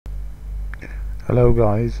Hello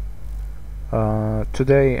guys,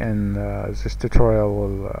 today in this tutorial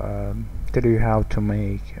will tell you how to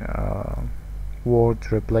make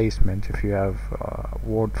word replacement if you have a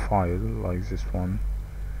word file like this one,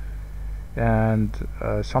 and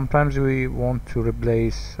sometimes we want to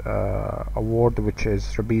replace a word which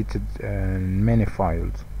is repeated in many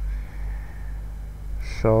files.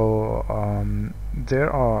 So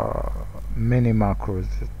there are many macros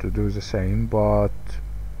to do the same, but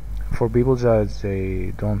for people that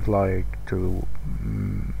they don't like to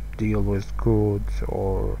deal with codes,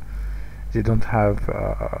 or they don't have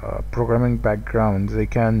a programming background, they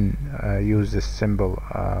can use this simple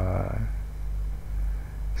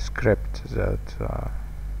script that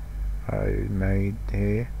I made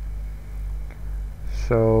here.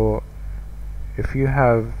 So if you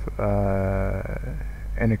have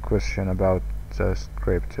any question about the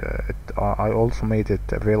script, I also made it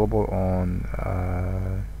available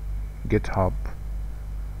on GitHub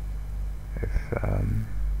if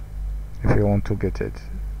you want to get it.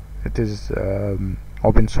 It is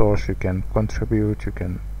open source. You can contribute, you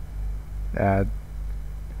can add.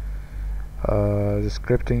 The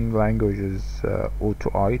scripting language is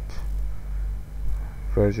Auto8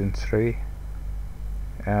 version 3,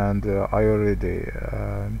 and I already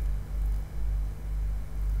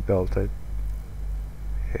built it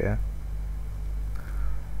here.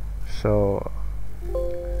 So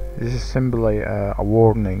this is simply a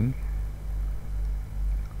warning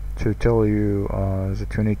to tell you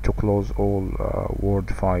that you need to close all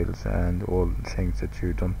Word files and all things that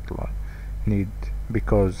you don't need,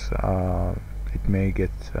 because it may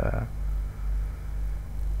get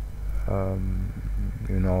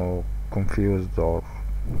confused, or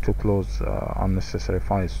to close unnecessary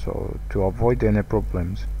files. So to avoid any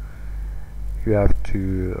problems, you have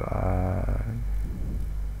to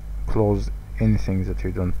close anything that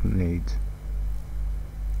you don't need.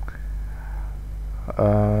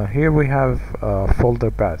 Here we have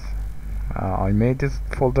folder path. I made this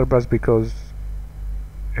folder path because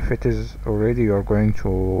if it is already, you're going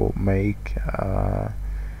to make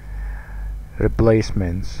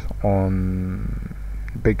replacements on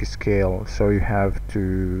big scale, so you have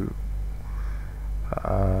to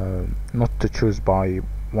not to choose by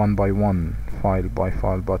one, file by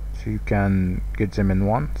file, but you can get them in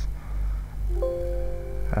once.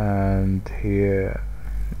 And here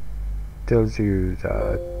tells you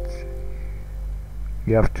that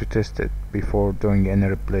you have to test it before doing any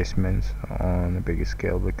replacements on a big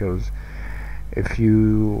scale, because if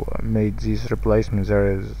you made these replacements,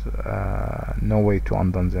 there is no way to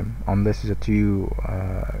undo them unless that you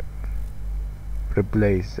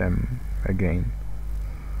replace them again.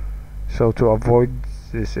 So to avoid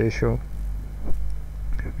this issue,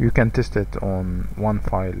 you can test it on one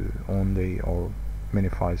file only or many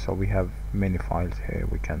files. So we have many files here,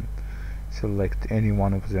 we can select any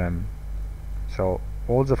one of them. So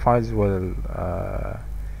all the files will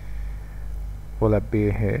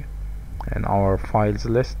appear here in our files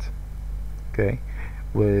list, okay,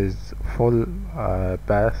 with full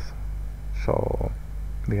path. So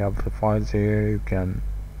we have the files here. You can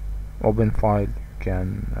open file, you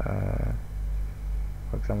can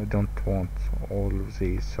for example, don't want all of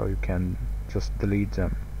these, so you can just delete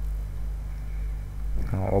them.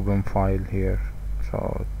 Open file here,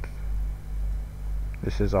 so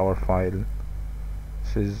this is our file.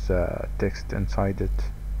 This is text inside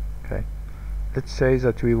it. Okay, let's say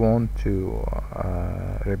that we want to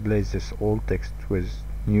replace this old text with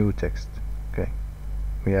new text. Okay,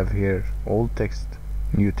 we have here old text,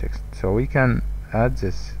 new text, so we can add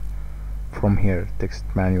this from here, text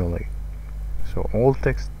manually. So all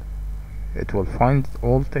text, it will find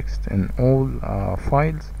all text in all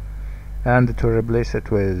files, and it will replace it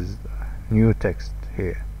with new text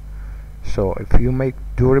here. So if you make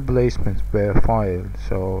two replacements per file,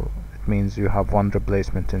 so it means you have one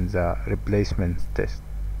replacement in the replacement test.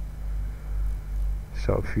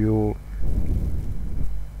 So if you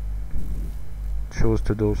choose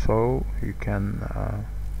to do so, you can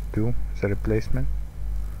do the replacement.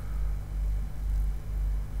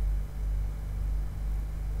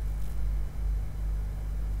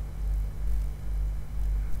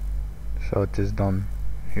 So it is done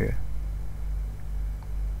here.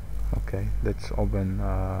 Okay, let's open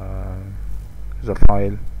the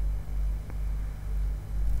file.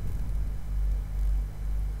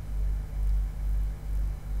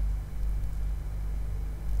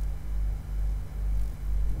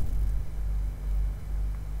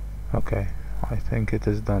 Okay, I think it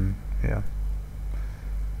is done. Yeah,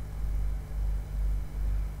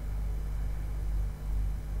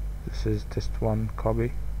 this is test1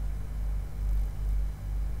 copy.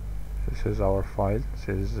 This is our file. This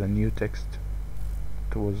is a new text.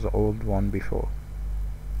 It was the old one before.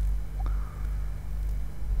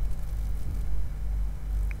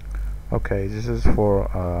 Okay, this is for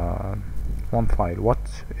one file.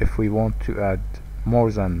 What if we want to add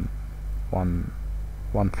more than one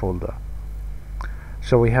folder?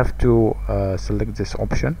 So we have to select this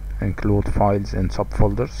option, include files in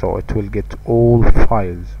subfolder, so it will get all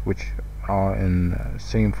files which are in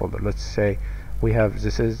same folder. Let's say we have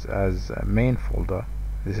this is as a main folder.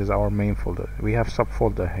 This is our main folder. We have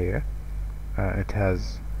subfolder here. It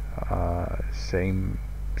has same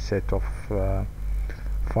set of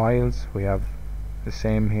files. We have the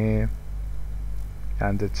same here,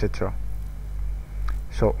 and etc.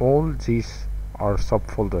 So all these are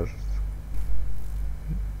subfolders.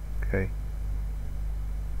 Okay,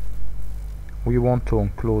 we want to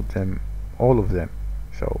include them, all of them.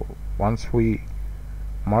 So once we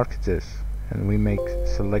mark this and we make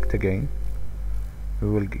select again, we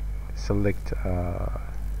will select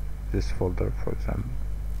this folder, for example.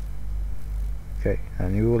 Okay,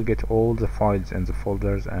 and you will get all the files in the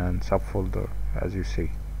folders and subfolder, as you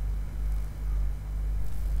see.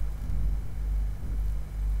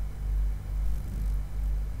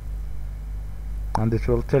 And it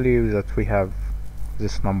will tell you that we have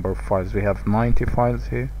this number of files. We have 90 files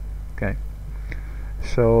here. Okay,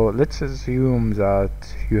 so let's assume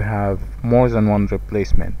that you have more than one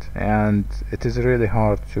replacement, and it is really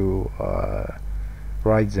hard to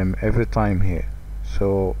write them every time here.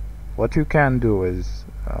 So what you can do is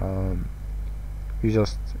you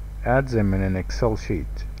just add them in an Excel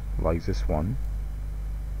sheet like this one.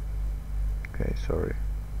 Okay, sorry.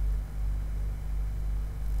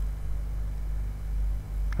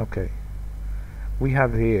 Okay, we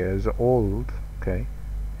have here the old, okay,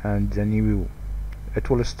 and the new. It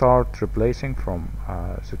will start replacing from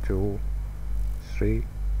the 2, 3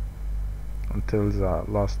 until the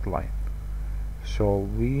last line. So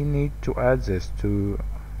we need to add this to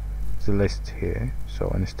the list here. So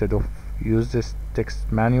instead of use this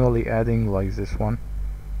text manually adding like this one,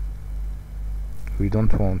 we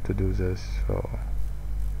don't want to do this, so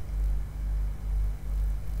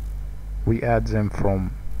we add them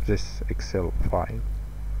from this Excel file.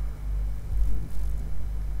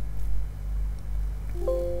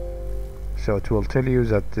 So it will tell you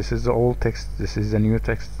that this is the old text, this is the new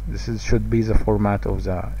text, should be the format of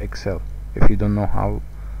the Excel. If you don't know how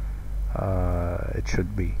it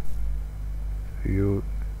should be, you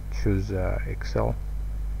choose Excel.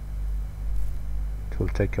 It will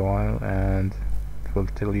take a while, and it will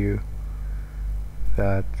tell you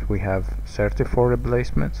that we have 34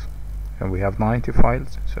 replacements and we have 90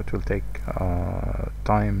 files, so it will take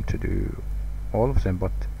time to do all of them,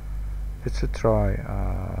 but let's try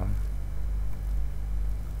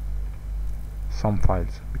some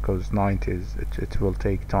files, because 90 is it will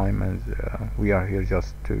take time, and we are here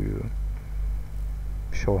just to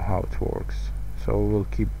show how it works. So we'll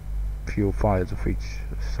keep few files of each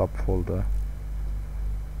subfolder.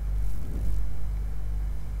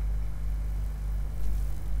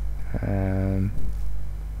 And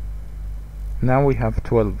now we have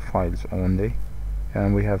 12 files only,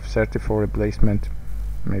 and we have 34 replacement.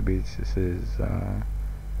 Maybe this is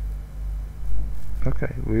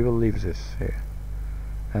okay, we will leave this here,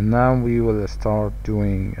 and now we will start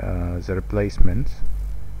doing the replacements.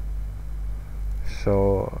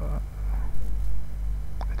 So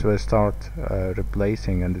it will start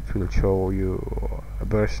replacing, and it will show you a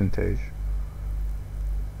percentage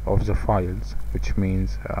of the files, which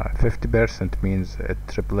means 50% means it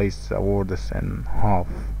replaces the words in half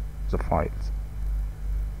the files.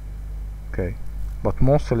 Okay, but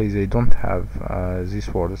mostly they don't have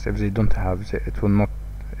these words. If they don't have it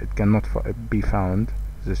cannot be found.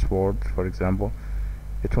 This word, for example,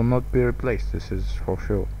 it will not be replaced, this is for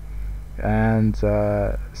sure. And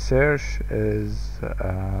search is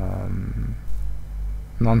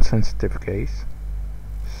non-sensitive case,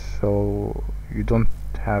 so you don't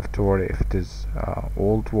have to worry if it is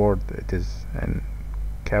old word, it is in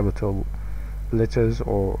capital letters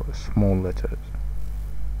or small letters.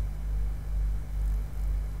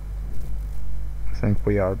 I think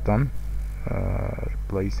we are done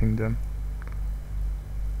replacing them.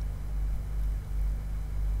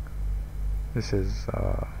 This is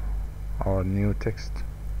our new text,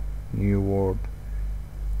 new word,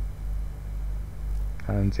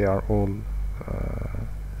 and they are all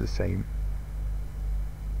the same.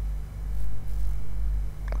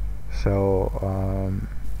 So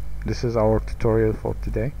this is our tutorial for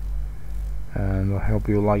today, and I hope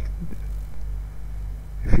you liked.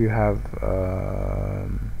 If you have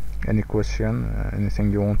any question,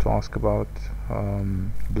 anything you want to ask about,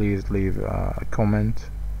 please leave a comment.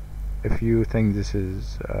 If you think this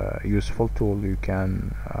is a useful tool, you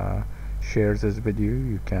can share this video,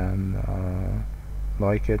 you can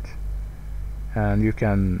like it, and you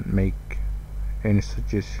can make any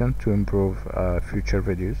suggestion to improve future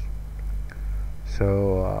videos.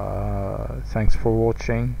 So thanks for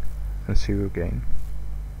watching, and see you again.